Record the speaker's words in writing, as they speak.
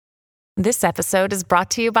This episode is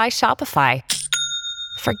brought to you by Shopify.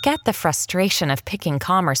 Forget the frustration of picking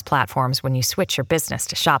commerce platforms when you switch your business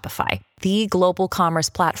to Shopify, the global commerce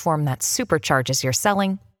platform that supercharges your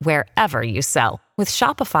selling wherever you sell. With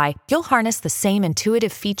Shopify, you'll harness the same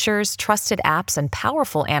intuitive features, trusted apps, and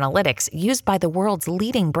powerful analytics used by the world's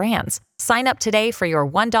leading brands. Sign up today for your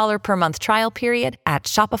 $1 per month trial period at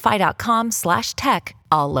shopify.com/tech,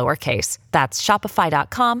 all lowercase. That's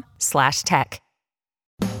shopify.com/tech.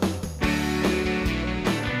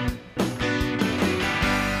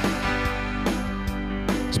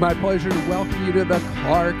 It's my pleasure to welcome you to the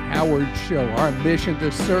Clark Howard Show. Our mission to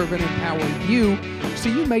serve and empower you so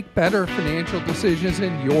you make better financial decisions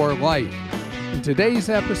in your life. In today's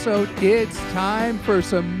episode, it's time for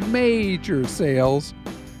some major sales.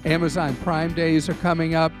 Amazon Prime Days are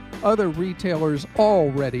coming up. Other retailers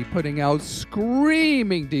already putting out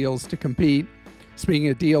screaming deals to compete. Speaking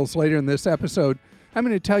of deals, later in this episode, I'm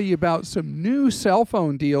going to tell you about some new cell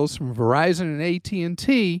phone deals from Verizon and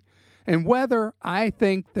AT&T and whether I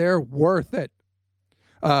think they're worth it.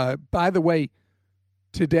 By the way,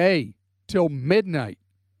 today till midnight,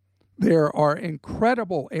 there are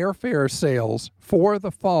incredible airfare sales for the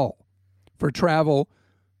fall for travel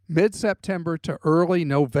mid-September to early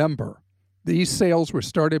November. These sales were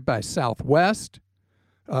started by Southwest.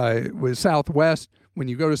 With Southwest, when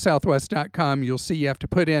you go to southwest.com, you'll see you have to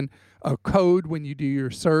put in a code when you do your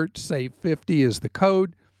search. Save 50 is the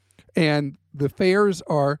code. And the fares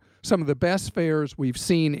are some of the best fares we've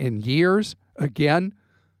seen in years. Again,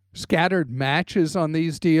 scattered matches on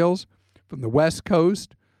these deals from the West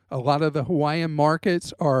Coast. A lot of the Hawaiian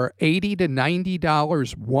markets are $80 to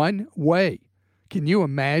 $90 one way. Can you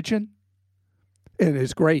imagine? And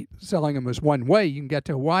it's great selling them as one way. You can get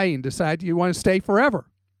to Hawaii and decide you want to stay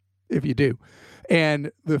forever if you do.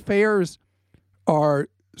 And the fares are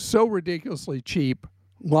so ridiculously cheap.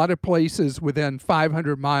 A lot of places within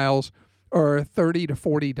 500 miles are $30 to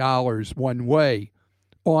 $40 one way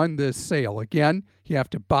on this sale. Again, you have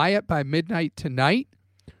to buy it by midnight tonight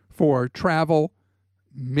for travel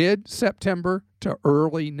mid-September to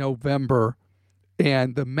early November.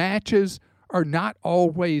 And the matches are not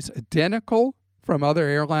always identical from other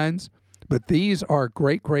airlines, but these are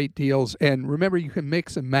great, great deals. And remember, you can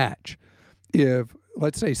mix and match. If,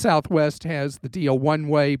 let's say, Southwest has the deal one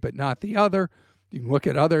way but not the other, you can look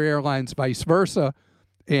at other airlines, vice versa,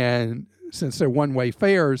 and since they're one-way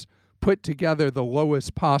fares, put together the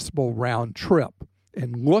lowest possible round trip.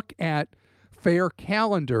 And look at fare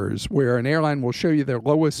calendars where an airline will show you their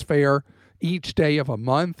lowest fare each day of a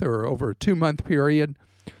month or over a 2-month period,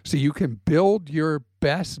 so you can build your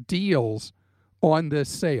best deals on this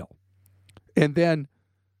sale. And then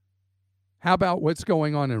how about what's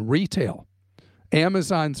going on in retail?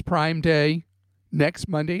 Amazon's Prime Day next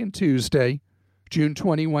Monday and Tuesday, June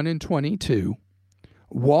 21 and 22.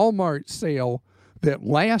 Walmart sale that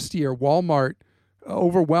last year Walmart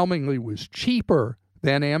overwhelmingly was cheaper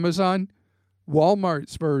than Amazon.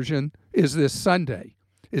 Walmart's version is this Sunday.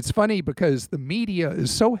 It's funny because the media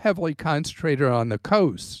is so heavily concentrated on the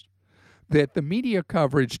coast that the media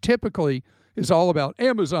coverage typically is all about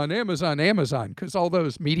Amazon, Amazon, Amazon, because all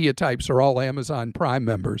those media types are all Amazon Prime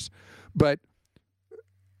members. But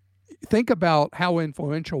think about how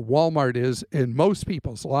influential Walmart is in most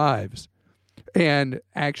people's lives. And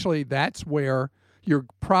actually, that's where you're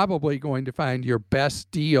probably going to find your best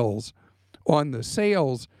deals on the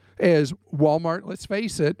sales, as Walmart, let's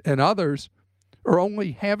face it, and others are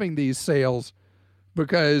only having these sales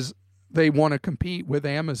because they want to compete with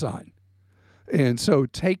Amazon. And so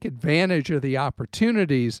take advantage of the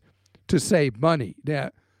opportunities to save money.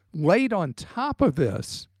 Now, laid on top of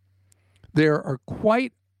this, there are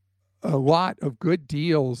quite a lot of good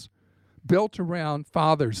deals built around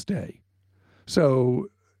Father's Day. So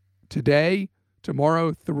today,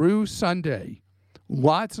 tomorrow through Sunday,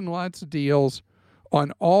 lots and lots of deals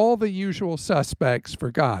on all the usual suspects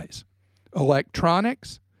for guys.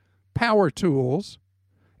 Electronics, power tools,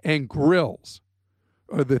 and grills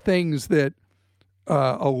are the things that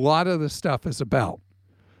a lot of the stuff is about.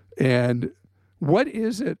 And what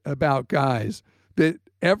is it about guys that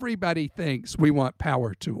everybody thinks we want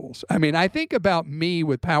power tools? I mean, I think about me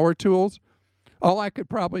with power tools. All I could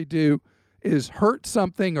probably do is hurt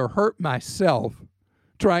something or hurt myself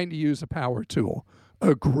trying to use a power tool.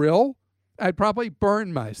 A grill, I'd probably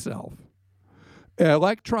burn myself.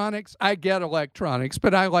 Electronics, I get electronics,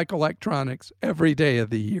 but I like electronics every day of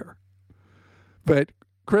the year. But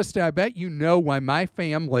Krista, I bet you know why my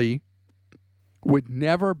family would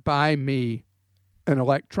never buy me an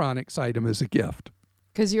electronics item as a gift.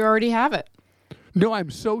 Because you already have it. No, I'm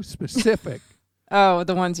so specific Oh,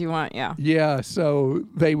 the ones you want, yeah. Yeah, so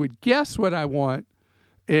they would guess what I want,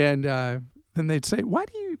 and then they'd say, "Why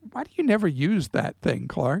do you never use that thing,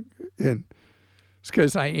 Clark?" And it's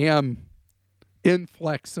because I am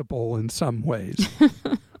inflexible in some ways.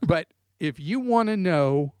 But if you want to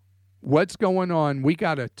know what's going on, we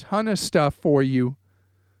got a ton of stuff for you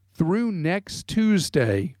through next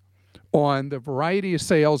Tuesday on the variety of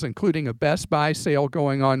sales, including a Best Buy sale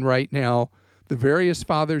going on right now, the various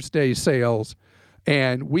Father's Day sales,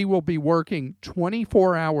 and we will be working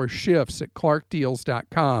 24-hour shifts at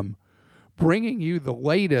clarkdeals.com, bringing you the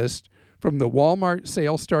latest from the Walmart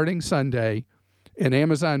sale starting Sunday and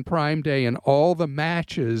Amazon Prime Day and all the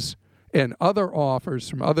matches and other offers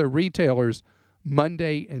from other retailers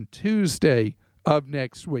Monday and Tuesday of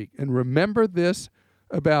next week. And remember this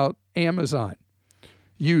about Amazon.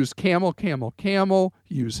 Use Camel,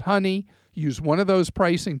 use Honey, use one of those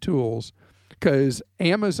pricing tools, because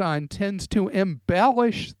Amazon tends to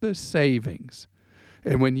embellish the savings.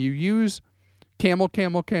 And when you use Camel,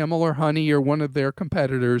 or Honey, or one of their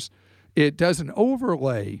competitors, it does an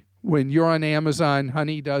overlay when you're on Amazon.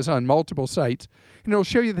 Honey does on multiple sites, and it'll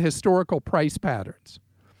show you the historical price patterns.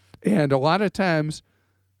 And a lot of times,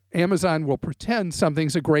 Amazon will pretend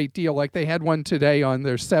something's a great deal, like they had one today on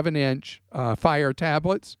their 7-inch Fire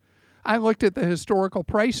tablets. I looked at the historical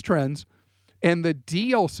price trends, and the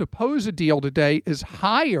supposed deal today is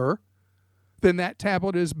higher than that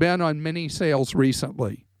tablet has been on many sales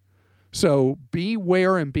recently. So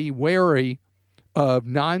beware and be wary of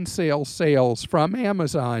non-sale sales from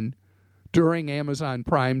Amazon during Amazon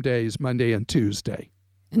Prime Days, Monday and Tuesday.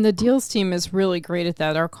 And the deals team is really great at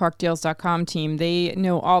that. Our ClarkDeals.com team, they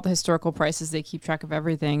know all the historical prices. They keep track of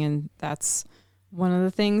everything, and that's one of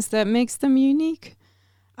the things that makes them unique.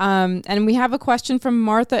 And we have a question from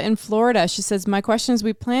Martha in Florida. She says, my question is,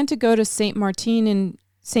 we plan to go to St. Martin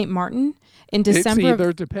in December. It's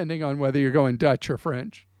either depending on whether you're going Dutch or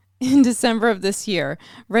French. In December of this year.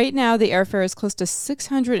 Right now, the airfare is close to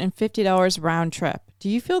 $650 round trip. Do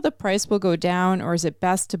you feel the price will go down, or is it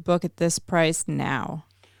best to book at this price now?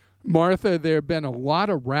 Martha, there have been a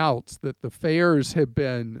lot of routes that the fares have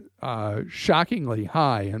been shockingly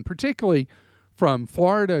high, and particularly from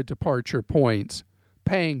Florida departure points,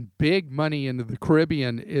 paying big money into the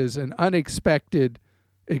Caribbean is an unexpected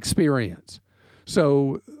experience.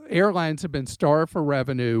 So airlines have been starved for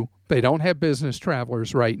revenue. They don't have business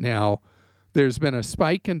travelers right now. There's been a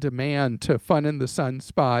spike in demand to fun in the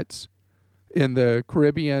sunspots in the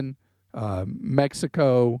Caribbean,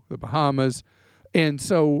 Mexico, the Bahamas. And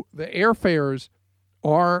so the airfares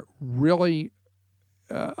are really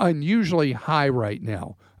unusually high right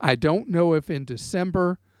now. I don't know if in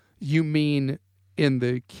December you mean in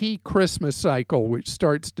the key Christmas cycle, which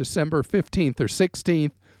starts December 15th or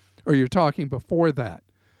 16th, or you're talking before that.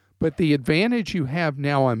 But the advantage you have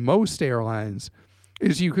now on most airlines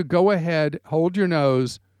is you could go ahead, hold your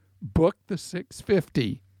nose, book the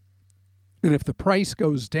 $650, and if the price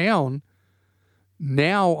goes down,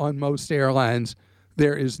 now on most airlines,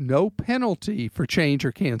 there is no penalty for change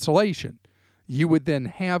or cancellation. You would then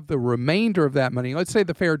have the remainder of that money. Let's say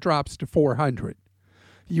the fare drops to $400.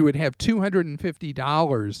 You would have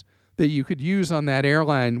 $250 that you could use on that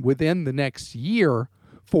airline within the next year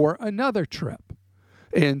for another trip.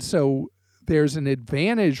 And so there's an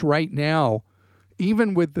advantage right now,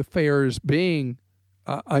 even with the fares being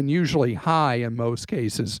unusually high in most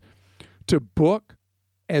cases, to book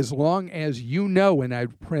as long as you know, and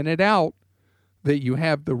I've printed out, that you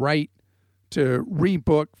have the right to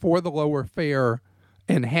rebook for the lower fare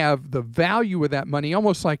and have the value of that money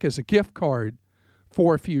almost like as a gift card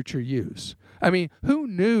for future use. I mean, who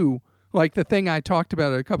knew, like the thing I talked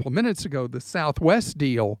about a couple of minutes ago, the Southwest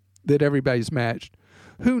deal that everybody's matched,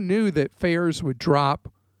 who knew that fares would drop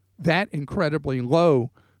that incredibly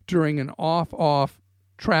low during an off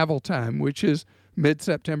travel time, which is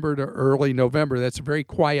mid-September to early November. That's a very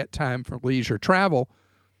quiet time for leisure travel.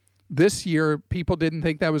 This year, people didn't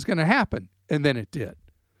think that was going to happen, and then it did.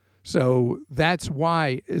 So that's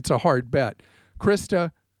why it's a hard bet.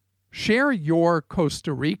 Krista, share your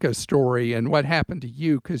Costa Rica story and what happened to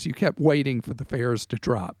you, because you kept waiting for the fares to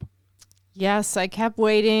drop. Yes, I kept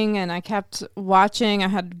waiting and I kept watching. I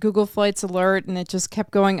had Google Flights alert and it just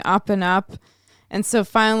kept going up and up. And so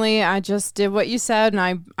finally I just did what you said,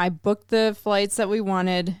 and I booked the flights that we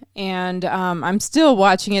wanted. And I'm still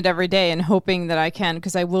watching it every day and hoping that I can,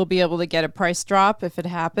 because I will be able to get a price drop if it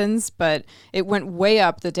happens. But it went way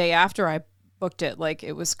up the day after I booked it. Like,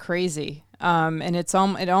 it was crazy. And it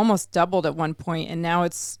almost doubled at one point, and now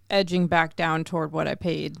it's edging back down toward what I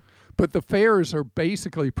paid. But the fares are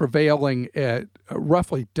basically prevailing at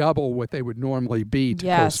roughly double what they would normally be to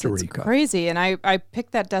Costa Rica. Yes, it's crazy. And I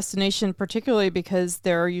picked that destination particularly because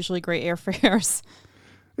there are usually great airfares.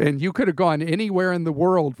 And you could have gone anywhere in the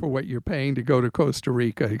world for what you're paying to go to Costa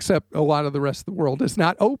Rica, except a lot of the rest of the world is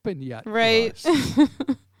not open yet. Right.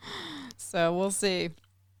 So we'll see.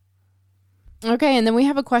 Okay, and then we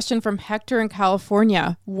have a question from Hector in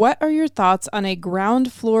California. What are your thoughts on a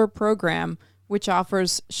ground floor program which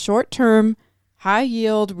offers short-term,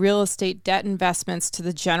 high-yield real estate debt investments to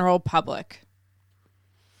the general public?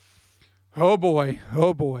 Oh boy.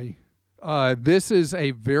 This is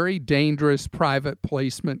a very dangerous private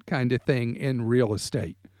placement kind of thing in real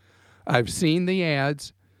estate. I've seen the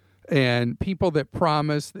ads and people that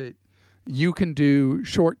promise that you can do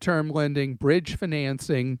short-term lending, bridge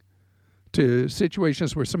financing to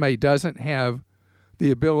situations where somebody doesn't have the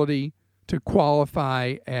ability to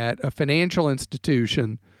qualify at a financial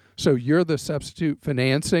institution, so you're the substitute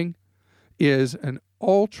financing, is an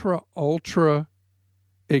ultra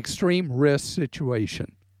extreme risk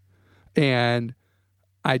situation. And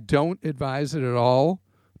I don't advise it at all.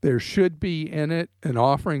 There should be in it an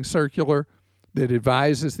offering circular that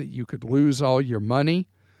advises that you could lose all your money.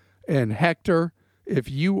 And Hector, if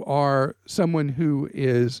you are someone who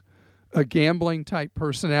is a gambling type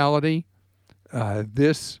personality,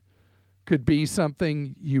 this could be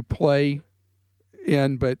something you play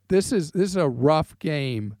in, but this is a rough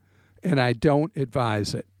game, and I don't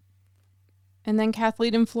advise it. And then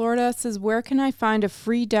Kathleen in Florida says, where can I find a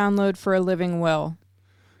free download for a living will?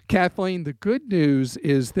 Kathleen, the good news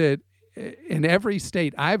is that in every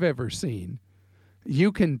state I've ever seen,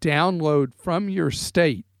 you can download from your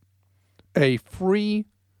state a free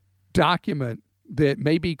document that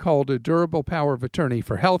may be called a durable power of attorney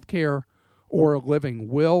for healthcare or a living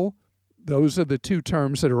will. Those are the two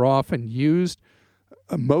terms that are often used.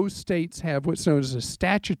 Most states have what's known as a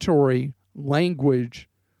statutory language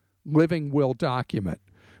living will document,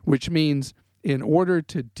 which means in order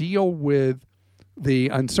to deal with the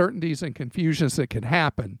uncertainties and confusions that can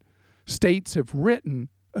happen, states have written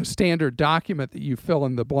a standard document that you fill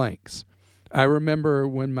in the blanks. I remember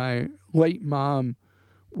when my late mom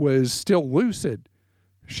was still lucid,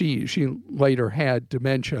 she later had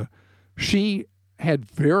dementia. She had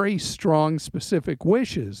very strong specific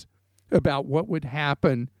wishes about what would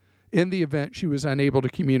happen in the event she was unable to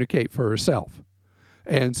communicate for herself.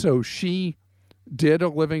 And so she did a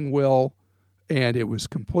living will, and it was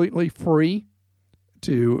completely free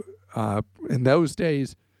to, in those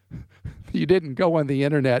days, you didn't go on the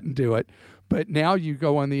internet and do it, but now you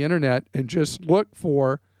go on the internet and just look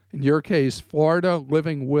for, in your case, Florida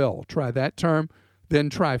living will. Try that term,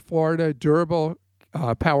 then try Florida durable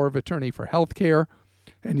power of attorney for healthcare,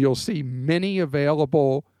 and you'll see many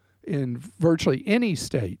available in virtually any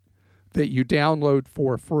state that you download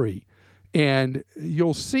for free. And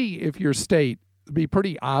you'll see if your state, be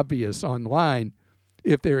pretty obvious online,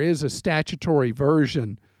 if there is a statutory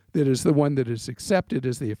version that is the one that is accepted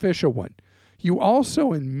as the official one. You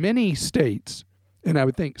also, in many states, and I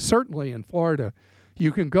would think certainly in Florida,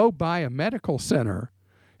 you can go by a medical center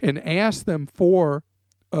and ask them for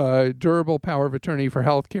a durable power of attorney for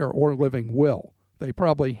healthcare or living will. They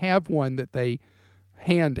probably have one that they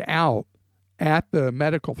hand out at the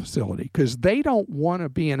medical facility because they don't want to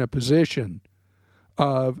be in a position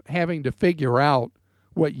of having to figure out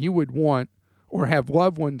what you would want or have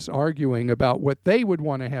loved ones arguing about what they would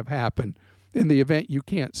want to have happen in the event you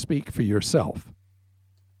can't speak for yourself.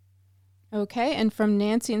 Okay, and from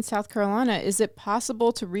Nancy in South Carolina, is it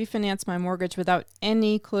possible to refinance my mortgage without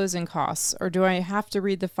any closing costs, or do I have to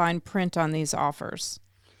read the fine print on these offers?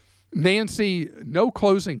 Nancy, no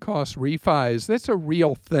closing cost refis, that's a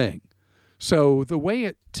real thing. So the way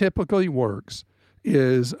it typically works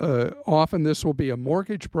is often this will be a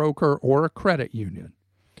mortgage broker or a credit union,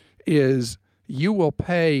 is you will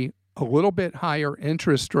pay a little bit higher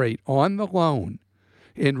interest rate on the loan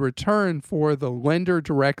in return for the lender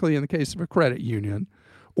directly in the case of a credit union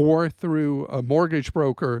or through a mortgage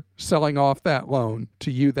broker selling off that loan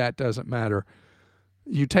to you. That doesn't matter.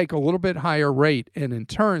 You take a little bit higher rate and in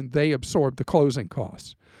turn they absorb the closing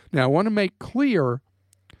costs. Now I want to make clear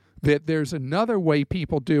that there's another way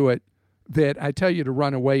people do it that I tell you to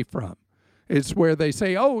run away from. It's where they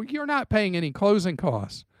say, oh, you're not paying any closing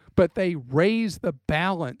costs, but they raise the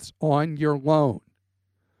balance on your loan.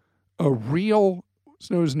 A real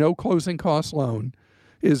no closing cost loan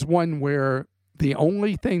is one where the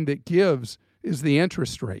only thing that gives is the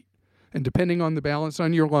interest rate. And depending on the balance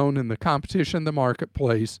on your loan and the competition in the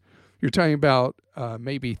marketplace, you're talking about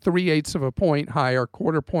maybe 3/8 of a point higher,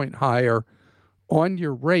 quarter point higher on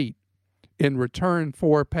your rate. in return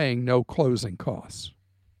for paying no closing costs.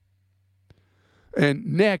 And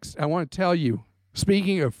next, I want to tell you,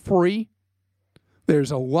 speaking of free, there's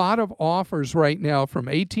a lot of offers right now from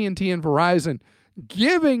AT&T and Verizon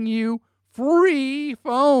giving you free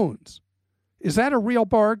phones. Is that a real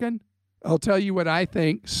bargain? I'll tell you what I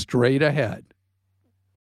think straight ahead.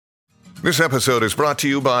 This episode is brought to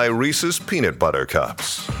you by Reese's Peanut Butter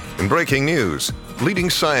Cups. In breaking news,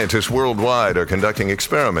 leading scientists worldwide are conducting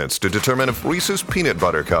experiments to determine if Reese's Peanut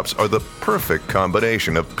Butter Cups are the perfect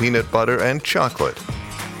combination of peanut butter and chocolate.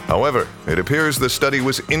 However, it appears the study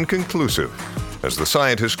was inconclusive, as the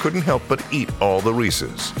scientists couldn't help but eat all the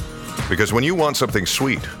Reese's. Because when you want something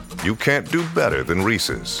sweet, you can't do better than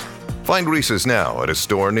Reese's. Find Reese's now at a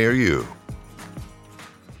store near you.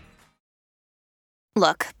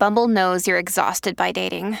 Look, Bumble knows you're exhausted by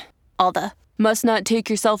dating. All the must not take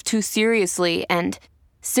yourself too seriously and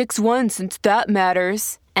 6'1" since that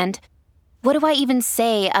matters. And what do I even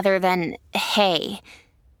say other than hey?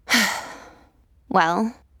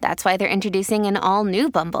 Well, that's why they're introducing an all-new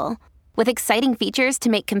Bumble with exciting features to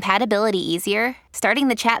make compatibility easier, starting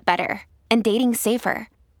the chat better, and dating safer.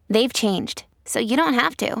 They've changed, so you don't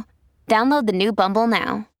have to. Download the new Bumble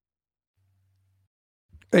now.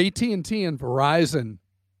 AT&T and Verizon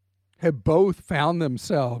have both found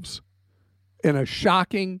themselves in a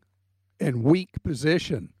shocking and weak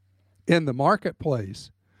position in the marketplace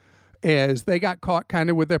as they got caught kind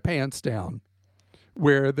of with their pants down,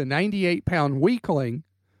 where the 98-pound weakling,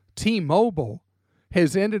 T-Mobile,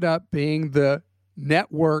 has ended up being the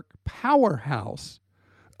network powerhouse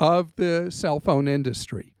of the cell phone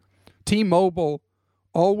industry. T-Mobile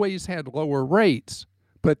always had lower rates,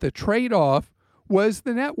 but the trade-off was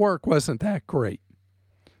the network wasn't that great.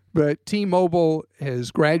 But T-Mobile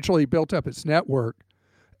has gradually built up its network.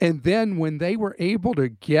 And then when they were able to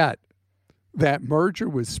get that merger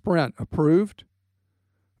with Sprint approved,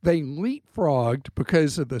 they leapfrogged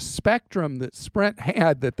because of the spectrum that Sprint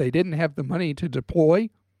had that they didn't have the money to deploy.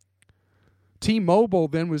 T-Mobile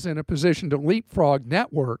then was in a position to leapfrog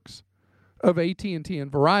networks of AT&T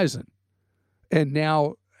and Verizon, and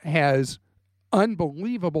now has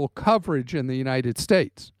unbelievable coverage in the United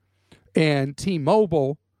States. And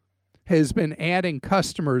T-Mobile has been adding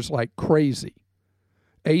customers like crazy.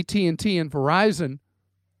 AT&T and Verizon,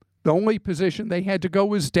 the only position they had to go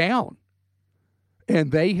was down.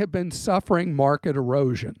 And they have been suffering market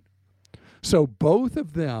erosion. So both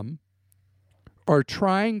of them are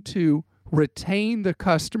trying to retain the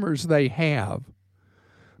customers they have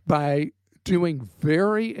by doing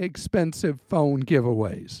very expensive phone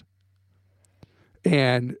giveaways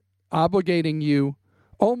and obligating you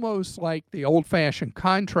almost like the old-fashioned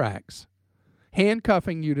contracts,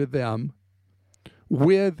 handcuffing you to them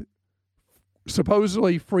with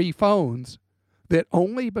supposedly free phones that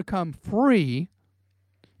only become free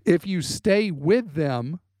if you stay with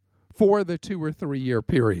them for the 2 or 3 year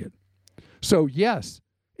period. So yes,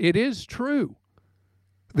 it is true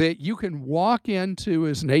that you can walk into,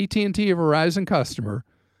 as an AT&T or Verizon customer,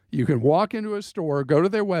 you can walk into a store, go to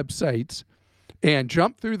their websites, and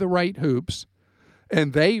jump through the right hoops,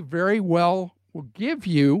 and they very well will give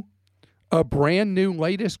you a brand new,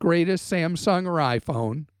 latest, greatest Samsung or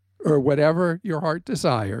iPhone or whatever your heart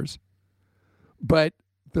desires. But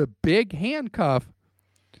the big handcuff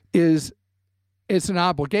is it's an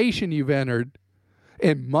obligation you've entered,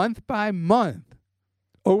 and month by month,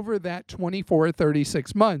 over that 24 or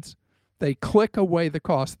 36 months, they click away the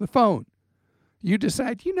cost of the phone. You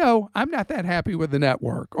decide, I'm not that happy with the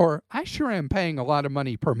network, or I sure am paying a lot of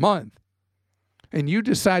money per month. And you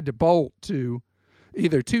decide to bolt to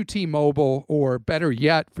either to T-Mobile or, better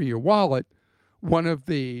yet, for your wallet, one of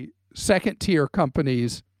the second-tier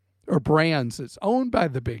companies or brands that's owned by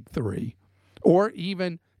the big three, or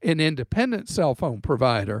even an independent cell phone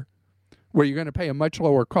provider where you're going to pay a much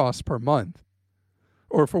lower cost per month.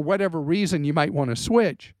 Or for whatever reason you might want to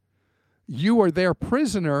switch, you are their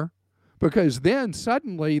prisoner, because then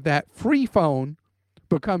suddenly that free phone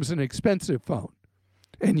becomes an expensive phone.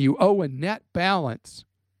 And you owe a net balance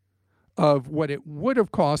of what it would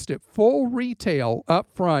have cost at full retail up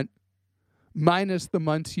front minus the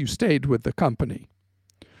months you stayed with the company.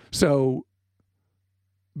 So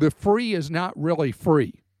the free is not really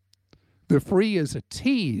free. The free is a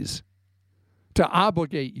tease to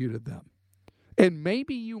obligate you to them. And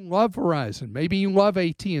maybe you love Verizon, maybe you love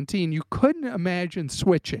AT&T, and you couldn't imagine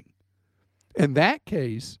switching. In that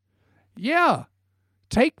case, yeah,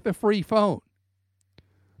 take the free phone.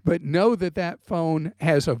 But know that that phone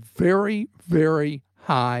has a very, very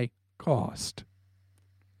high cost.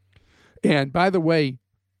 And by the way,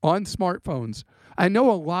 on smartphones, I know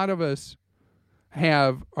a lot of us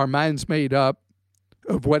have our minds made up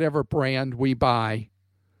of whatever brand we buy.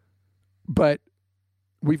 But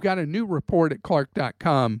we've got a new report at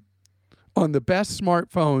Clark.com on the best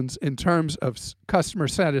smartphones in terms of customer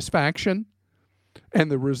satisfaction, and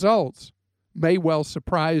the results may well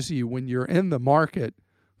surprise you when you're in the market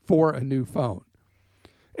for a new phone.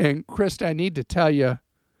 And Krista, I need to tell you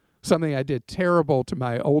something I did terrible to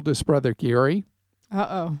my oldest brother, Gary.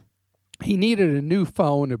 Uh-oh. He needed a new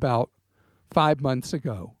phone about 5 months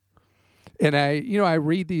ago. And I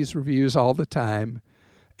read these reviews all the time,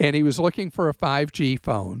 and he was looking for a 5G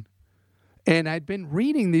phone. And I'd been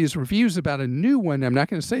reading these reviews about a new one. I'm not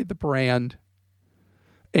going to say the brand.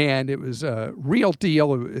 And it was a real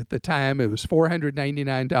deal at the time. It was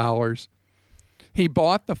 $499. He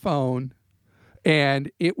bought the phone,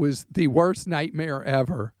 and it was the worst nightmare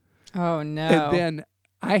ever. Oh, no. And then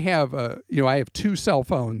I have two cell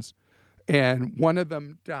phones, and one of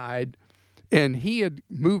them died. And he had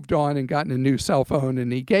moved on and gotten a new cell phone,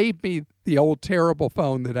 and he gave me the old terrible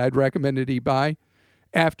phone that I'd recommended he buy.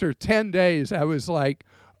 After 10 days, I was like,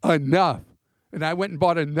 enough. And I went and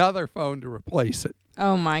bought another phone to replace it.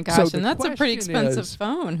 Oh, my gosh. So and that's a pretty expensive is,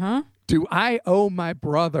 phone, huh? Do I owe my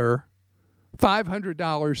brother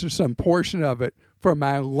 $500 or some portion of it for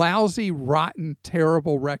my lousy, rotten,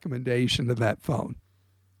 terrible recommendation of that phone?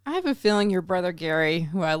 I have a feeling your brother Gary,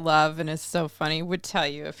 who I love and is so funny, would tell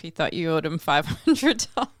you if he thought you owed him $500.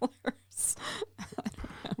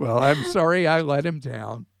 Well, I'm sorry I let him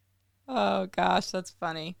down. Oh, gosh, that's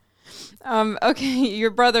funny. Okay, your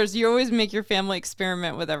brothers, you always make your family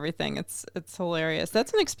experiment with everything. It's hilarious.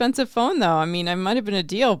 That's an expensive phone, though. I mean, it might have been a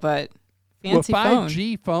deal, but fancy phone.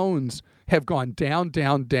 5G phones have gone down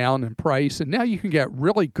in price, and now you can get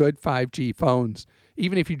really good 5G phones,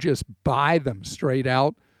 even if you just buy them straight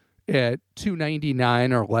out at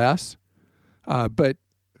 $299 or less. But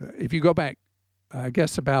if you go back, I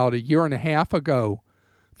guess about a year and a half ago,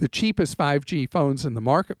 the cheapest 5G phones in the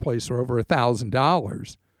marketplace were over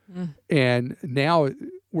 $1,000. And now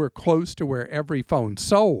we're close to where every phone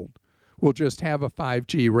sold will just have a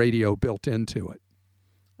 5G radio built into it.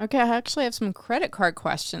 Okay, I actually have some credit card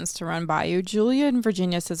questions to run by you. Julia in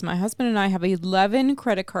Virginia says, my husband and I have 11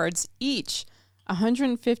 credit cards each,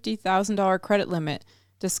 $150,000 credit limit.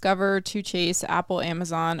 Discover, To Chase, Apple,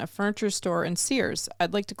 Amazon, a furniture store, and Sears.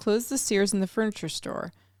 I'd like to close the Sears and the furniture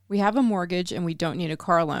store. We have a mortgage and we don't need a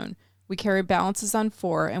car loan. We carry balances on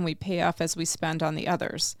 4 and we pay off as we spend on the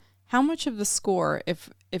others. How much of the score, if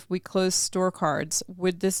we close store cards,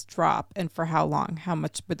 would this drop, and for how long? How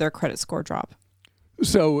much would their credit score drop?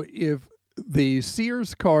 So if the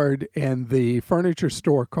Sears card and the furniture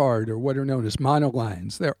store card are what are known as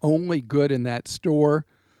monolines, they're only good in that store,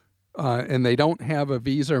 and they don't have a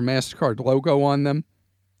Visa or MasterCard logo on them,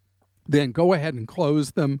 then go ahead and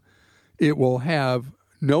close them. It will have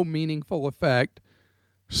no meaningful effect.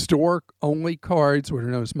 Store-only cards, what are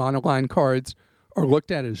known as monoline cards, are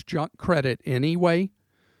looked at as junk credit anyway.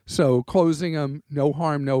 So closing them, no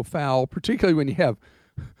harm, no foul, particularly when you have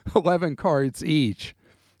 11 cards each.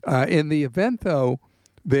 In the event, though,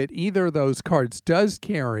 that either of those cards does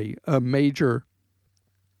carry a major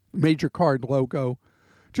card logo,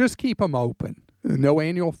 just keep them open. No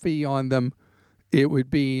annual fee on them. It would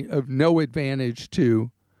be of no advantage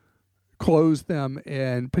to close them,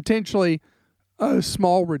 and potentially a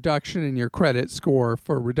small reduction in your credit score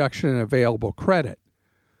for reduction in available credit.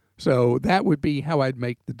 So that would be how I'd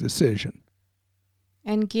make the decision.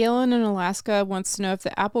 And Galen in Alaska wants to know if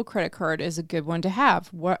the Apple credit card is a good one to have.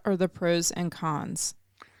 What are the pros and cons?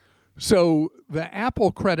 So the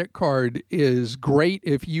Apple credit card is great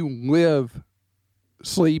if you live,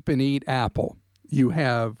 sleep, and eat Apple. You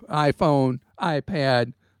have iPhone,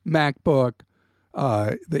 iPad, MacBook,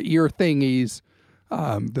 the ear thingies,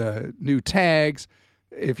 the new tags.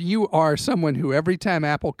 If you are someone who every time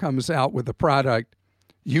Apple comes out with a product,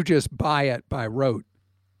 you just buy it by rote.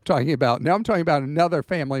 I'm talking about another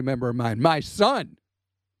family member of mine, my son,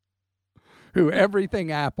 who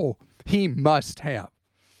everything Apple he must have.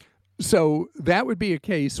 So that would be a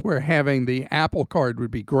case where having the Apple card would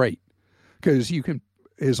be great, because you can,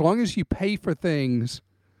 as long as you pay for things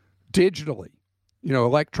digitally,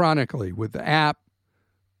 electronically with the app,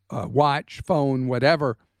 watch, phone,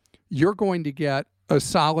 whatever, you're going to get a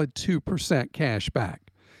solid 2% cash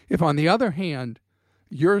back. If, on the other hand,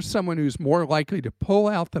 you're someone who's more likely to pull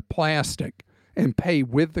out the plastic and pay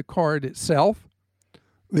with the card itself,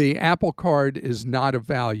 the Apple card is not of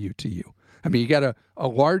value to you. I mean, you get a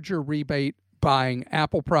larger rebate buying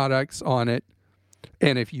Apple products on it,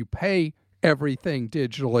 and if you pay everything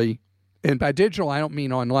digitally, and by digital I don't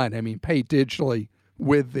mean online, I mean pay digitally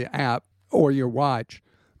with the app or your watch,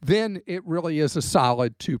 then it really is a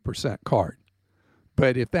solid 2% card.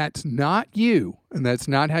 But if that's not you and that's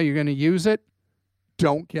not how you're going to use it,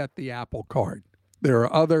 don't get the Apple Card. There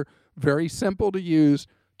are other very simple to use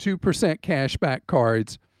 2% cashback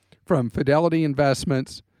cards from Fidelity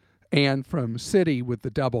Investments and from Citi with the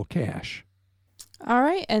double cash. All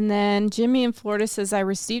right. And then Jimmy in Florida says, I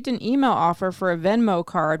received an email offer for a Venmo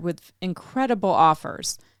card with incredible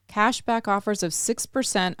offers. Cashback offers of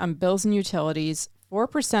 6% on bills and utilities,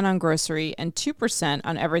 4% on grocery, and 2%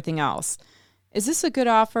 on everything else. Is this a good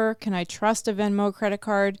offer? Can I trust a Venmo credit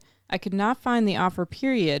card? I could not find the offer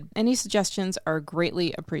period. Any suggestions are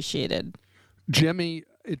greatly appreciated. Jimmy,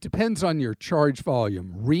 it depends on your charge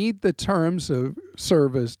volume. Read the terms of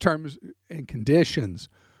service, terms and conditions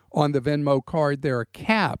on the Venmo card. There are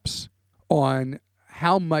caps on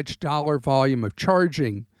how much dollar volume of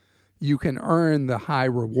charging you can earn the high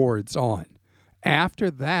rewards on. After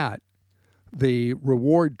that, the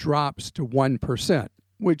reward drops to 1%,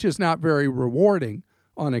 which is not very rewarding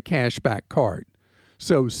on a cashback card.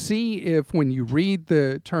 So see if when you read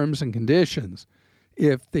the terms and conditions,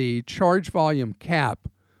 if the charge volume cap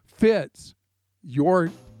fits your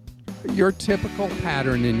typical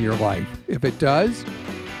pattern in your life. If it does,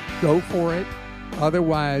 go for it.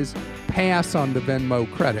 Otherwise, pass on the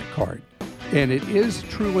Venmo credit card. And it is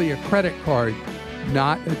truly a credit card,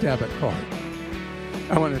 not a debit card.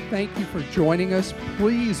 I want to thank you for joining us.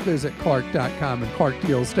 Please visit Clark.com and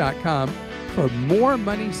ClarkDeals.com for more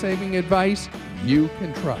money-saving advice you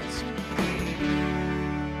can trust.